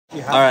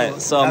Alright,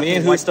 so me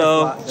and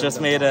Justo just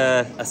made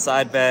a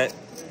side bet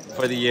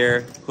for the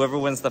year. Whoever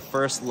wins the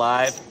first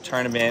live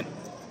tournament,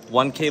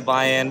 1K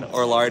buy-in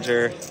or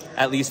larger,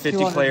 at least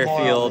 50 player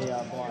field.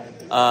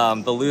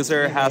 The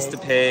loser has to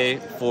pay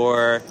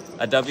for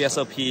a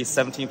WSOP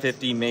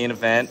 1750 main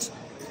event,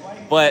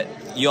 but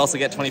you also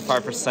get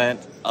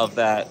 25% of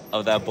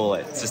that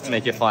bullet, just to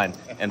make it fun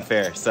and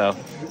fair. So,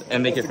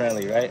 and make it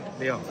friendly, right?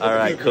 Yeah.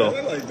 Alright, cool.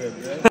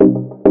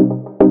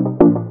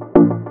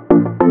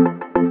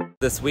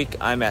 This week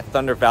I'm at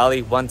Thunder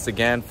Valley once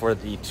again for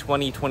the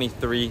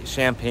 2023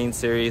 Champagne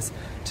Series.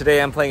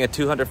 Today I'm playing a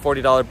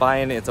 $240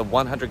 buy-in. It's a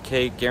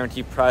 100K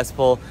guaranteed prize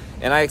pool,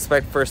 and I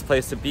expect first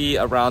place to be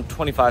around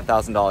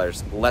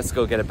 $25,000. Let's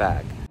go get a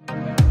bag.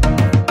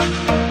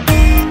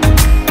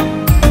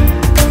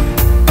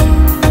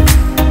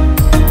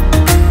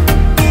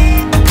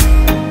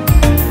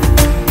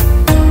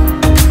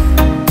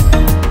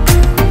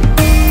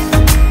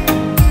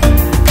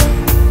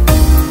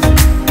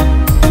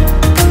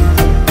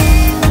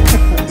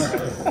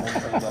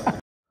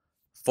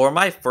 For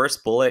my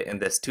first bullet in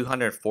this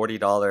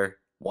 $240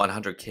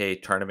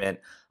 100K tournament,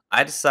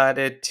 I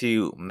decided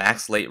to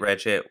max late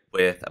reg it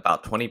with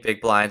about 20 big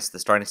blinds. The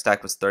starting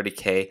stack was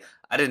 30K.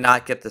 I did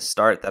not get the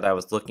start that I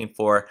was looking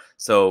for,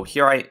 so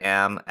here I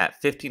am at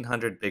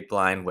 1500 big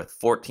blind with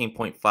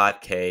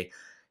 14.5K,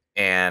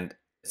 and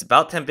it's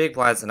about 10 big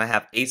blinds, and I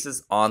have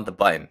aces on the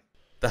button.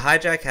 The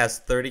hijack has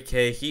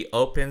 30K. He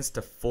opens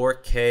to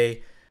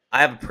 4K. I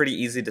have a pretty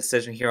easy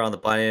decision here on the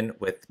button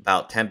with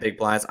about 10 big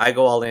blinds. I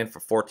go all in for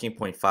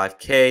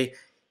 14.5K.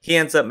 He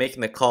ends up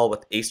making the call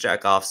with ace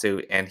jack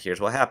offsuit, and here's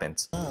what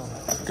happens.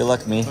 Good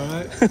luck, me. All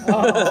right.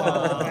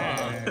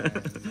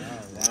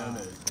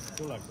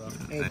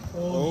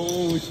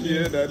 Oh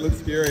shit, that looks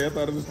scary. I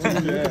thought it was two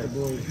jacks.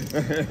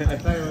 I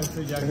thought it was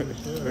two jacks for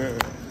sure.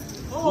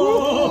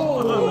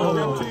 Oh!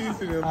 I'm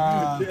teasing him.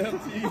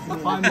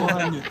 I'm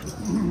teasing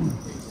him.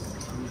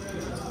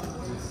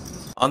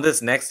 On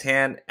this next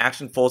hand,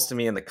 action folds to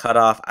me in the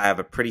cutoff. I have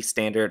a pretty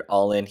standard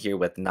all-in here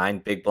with 9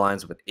 big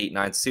blinds with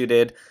 8-9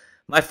 suited.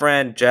 My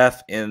friend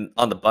Jeff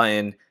on the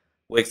button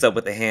wakes up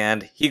with a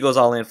hand. He goes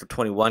all in for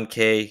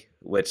 21K,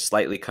 which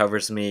slightly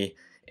covers me,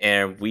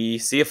 and we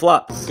see a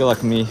flop. Good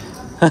luck, me.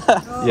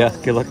 Yeah,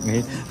 good luck,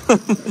 me.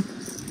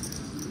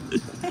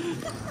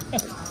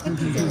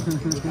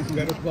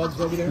 Better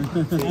clubs over there?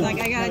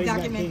 Like, I gotta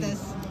document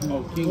this.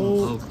 Oh, king.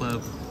 Oh,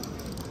 club.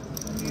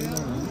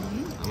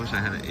 I wish I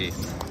had an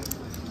ace.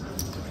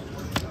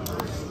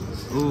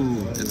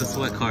 Ooh, it's a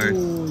sweat card.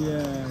 Oh,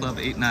 yeah. Club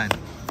 8-9.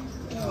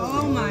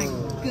 Oh my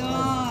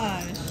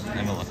gosh.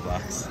 I'm a luck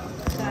box.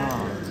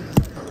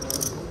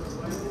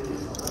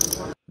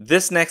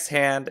 This next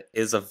hand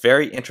is a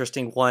very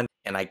interesting one,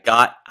 and I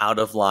got out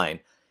of line.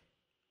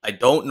 I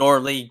don't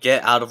normally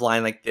get out of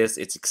line like this.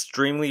 It's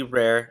extremely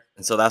rare,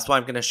 and so that's why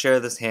I'm going to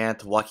share this hand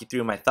to walk you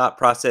through my thought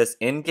process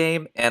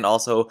in-game and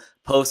also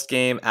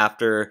post-game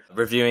after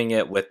reviewing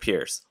it with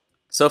peers.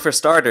 So for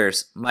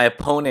starters, my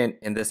opponent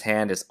in this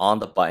hand is on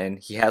the button.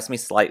 He has me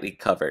slightly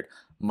covered.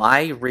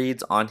 My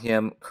reads on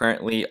him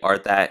currently are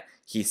that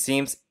he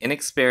seems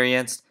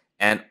inexperienced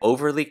and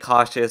overly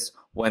cautious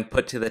when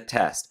put to the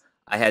test.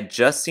 I had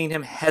just seen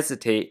him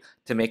hesitate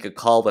to make a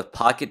call with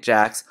pocket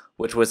jacks,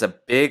 which was a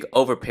big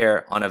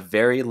overpair on a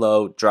very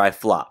low dry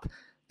flop.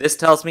 This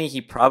tells me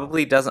he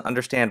probably doesn't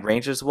understand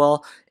range as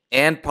well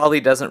and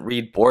probably doesn't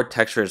read board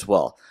texture as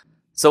well.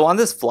 So on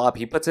this flop,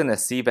 he puts in a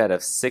c-bet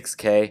of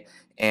 6K,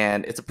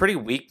 and it's a pretty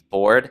weak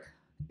board,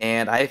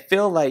 and I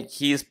feel like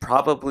he's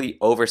probably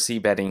over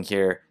c-betting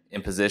here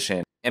in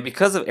position. And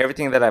because of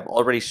everything that I've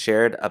already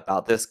shared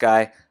about this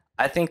guy,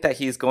 I think that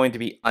he's going to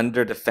be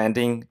under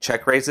defending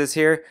check raises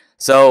here.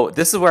 So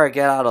this is where I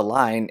get out of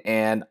line,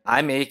 and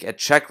I make a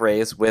check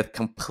raise with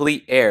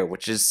complete air,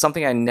 which is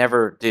something I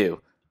never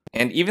do.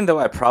 And even though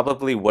I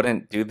probably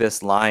wouldn't do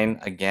this line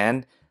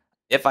again,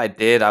 if I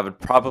did, I would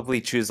probably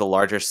choose a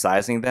larger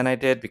sizing than I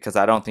did because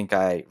I don't think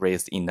I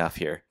raised enough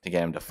here to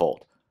get him to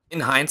fold. In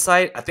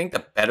hindsight, I think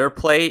the better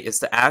play is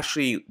to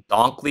actually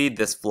donk lead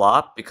this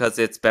flop because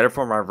it's better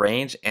for my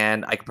range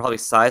and I could probably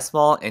size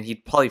small and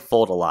he'd probably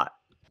fold a lot.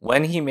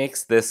 When he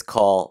makes this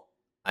call,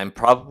 I'm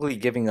probably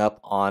giving up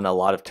on a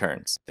lot of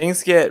turns.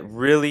 Things get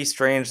really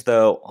strange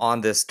though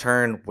on this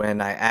turn when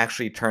I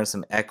actually turn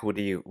some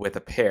equity with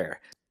a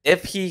pair.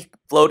 If he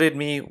floated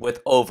me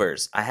with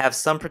overs, I have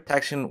some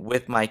protection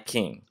with my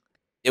king.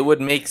 It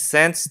would make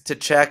sense to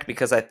check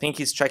because I think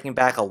he's checking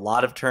back a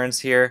lot of turns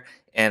here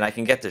and I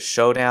can get to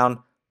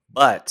showdown,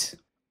 but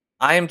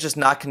I am just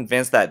not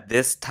convinced that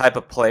this type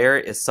of player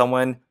is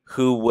someone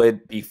who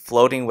would be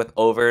floating with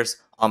overs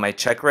on my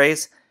check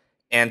raise.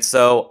 And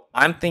so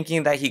I'm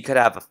thinking that he could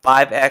have a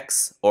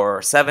 5x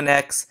or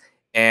 7x,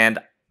 and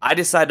I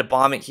decide to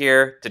bomb it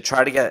here to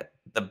try to get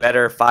the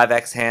better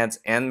 5x hands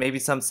and maybe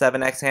some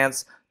 7x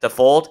hands to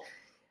fold.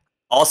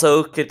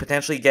 Also could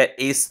potentially get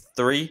ace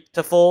 3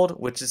 to fold,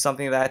 which is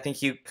something that I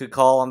think you could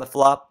call on the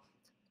flop.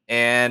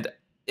 And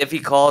if he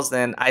calls,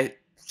 then I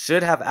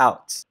should have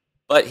outs.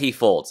 But he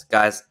folds.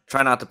 Guys,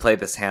 try not to play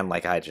this hand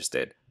like I just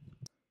did.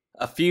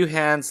 A few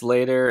hands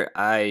later,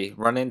 I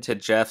run into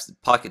Jeff's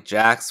pocket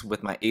jacks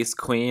with my ace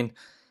queen,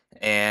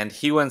 and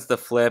he wins the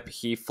flip.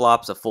 He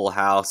flops a full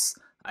house.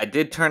 I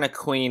did turn a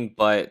queen,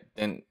 but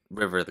didn't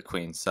river the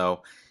queen,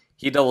 so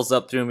he doubles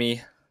up through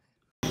me.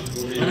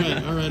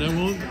 Alright, I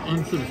won't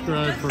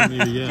unsubscribe from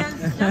you yet.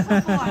 Just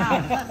a full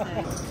house,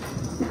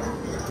 that's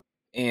it.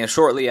 And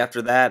shortly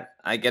after that,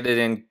 I get it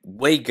in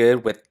way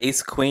good with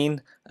ace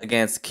queen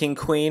against king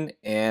queen,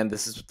 and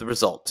this is the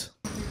result.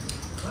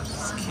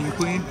 It's king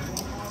queen.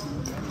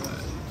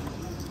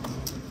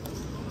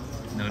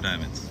 No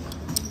diamonds.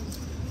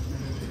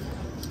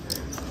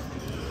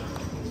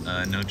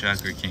 No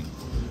jack or king.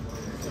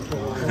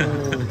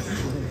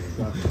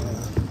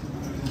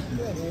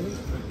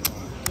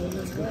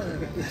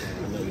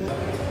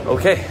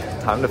 Okay,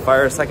 time to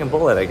fire a second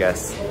bullet, I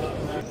guess.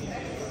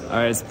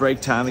 Alright, it's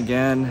break time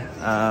again.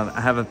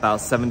 I have about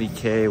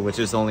 70K, which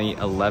is only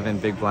 11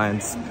 big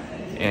blinds.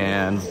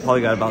 And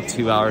probably got about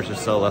 2 hours or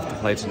so left to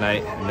play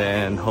tonight, and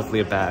then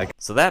hopefully a bag.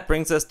 So that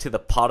brings us to the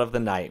pot of the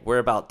night. We're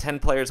about 10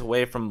 players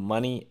away from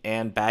money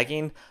and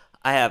bagging.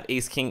 I have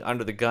ace king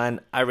under the gun.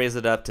 I raise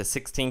it up to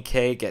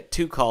 16K, get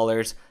 2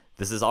 callers.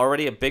 This is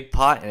already a big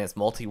pot and it's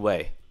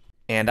multi-way.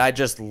 And I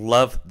just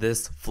love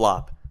this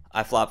flop.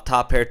 I flop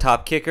top pair,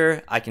 top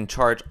kicker. I can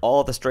charge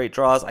all the straight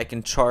draws. I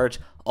can charge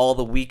all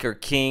the weaker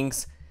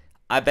kings.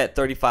 I bet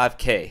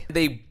 35K.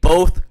 They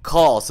both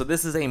call, so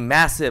this is a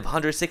massive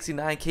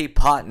 169K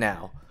pot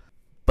now.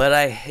 But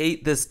I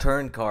hate this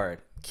turn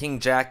card. King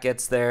Jack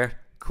gets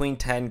there, Queen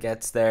 10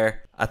 gets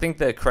there. I think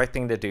the correct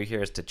thing to do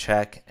here is to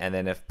check, and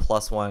then if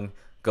 +1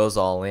 goes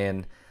all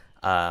in,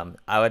 I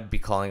would be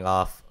calling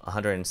off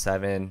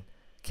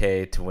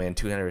 107K to win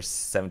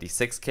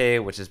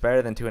 276K, which is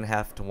better than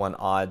 2.5 to 1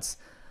 odds.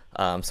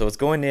 So it's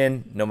going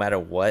in no matter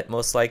what,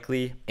 most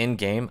likely. In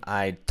game,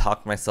 I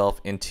talked myself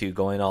into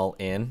going all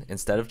in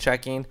instead of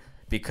checking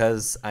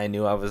because I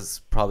knew I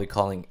was probably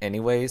calling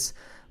anyways,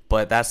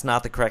 but that's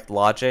not the correct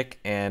logic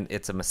and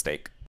it's a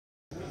mistake.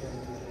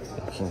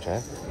 King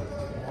Jack.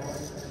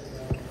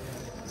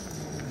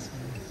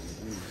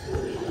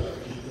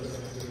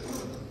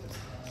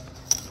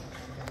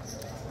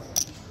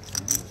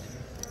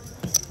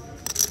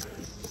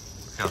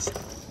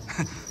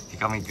 You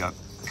got me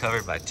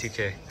covered by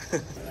 2K.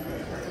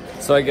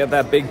 So I get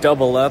that big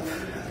double up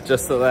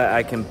just so that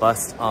I can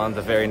bust on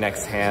the very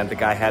next hand. The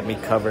guy had me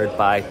covered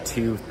by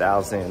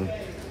 2,000.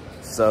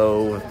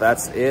 So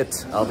that's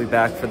it. I'll be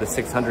back for the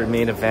 600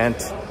 main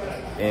event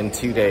in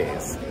 2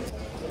 days.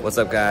 What's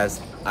up,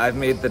 guys? I've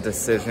made the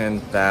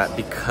decision that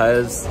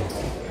because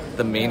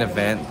the main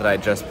event that I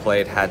just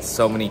played had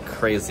so many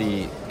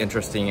crazy,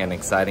 interesting, and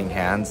exciting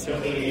hands,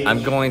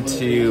 I'm going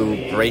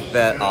to break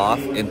that off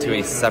into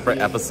a separate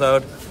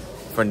episode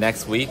for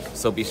next week,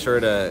 so be sure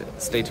to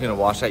stay tuned and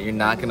watch that. You're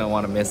not going to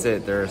want to miss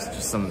it. There's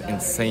just some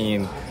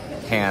insane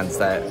hands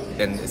that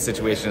and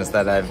situations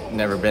that I've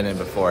never been in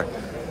before.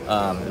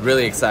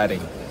 Really exciting.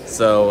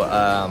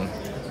 So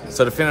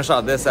so to finish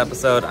off this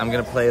episode, I'm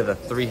going to play the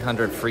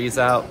 300 freeze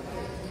out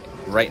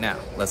right now.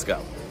 Let's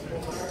go.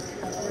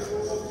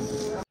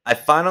 I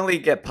finally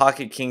get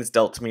pocket kings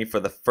dealt to me for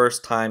the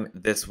first time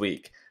this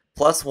week.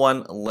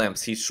 +1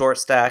 limps. He's short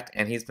stacked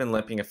and he's been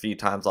limping a few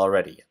times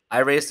already. I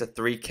raised to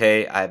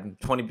 3K. I'm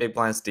 20 big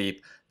blinds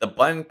deep. The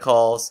button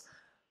calls.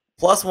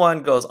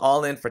 +1 goes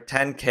all in for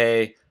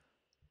 10K.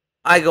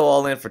 I go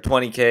all in for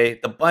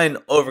 20K. The button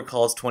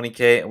overcalls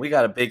 20K, and we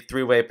got a big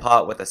 3-way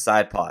pot with a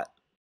side pot.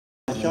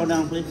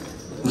 Showdown, please.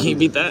 Can you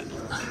beat that?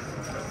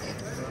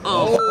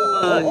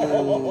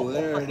 Oh,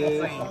 there it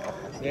is.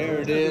 There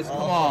it is. Come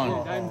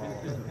on.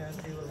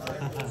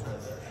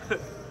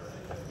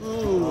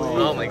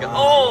 Oh my god.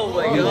 Oh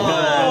my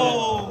god.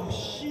 Oh,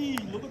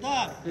 shit. Look at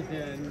that.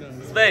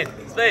 Spade.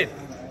 Spade.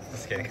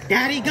 Just kidding.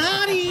 Daddy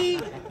got it.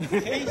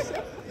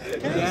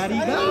 Daddy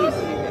got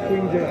it.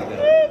 Queen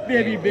Jack.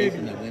 Baby, baby.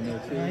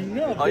 I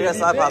know. Oh, yeah,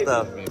 side pot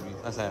though.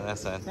 That's it.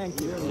 That's it. Thank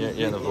you.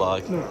 You're in the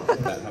vlog.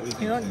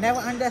 You know, never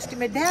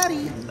underestimate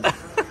Daddy.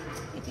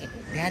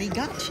 Daddy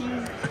got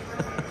you.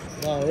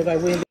 Well, if I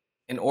win.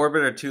 An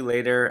orbit or two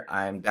later,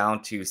 I'm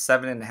down to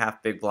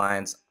 7.5 big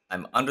blinds.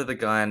 I'm under the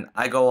gun.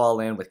 I go all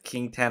in with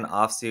King 10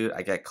 offsuit.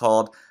 I get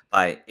called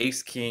by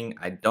Ace King.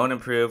 I don't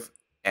improve.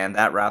 And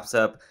that wraps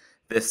up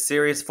this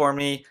series for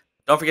me.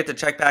 Don't forget to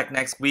check back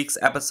next week's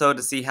episode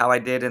to see how I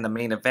did in the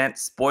main event.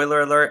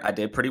 Spoiler alert, I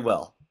did pretty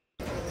well.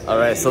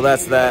 Alright, so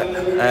that's that.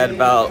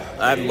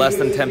 I had less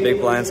than 10 big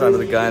blinds under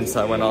the gun,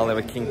 so I went all in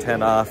with King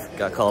 10 off.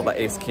 Got called by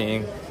Ace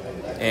King.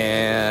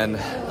 And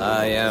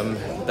I am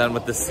done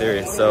with this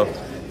series. So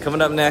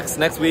coming up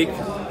next week,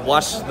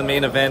 watch the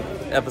main event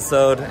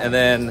episode, and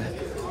then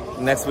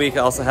next week I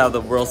also have the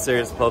World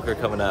Series of Poker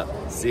coming up.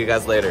 See you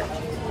guys later.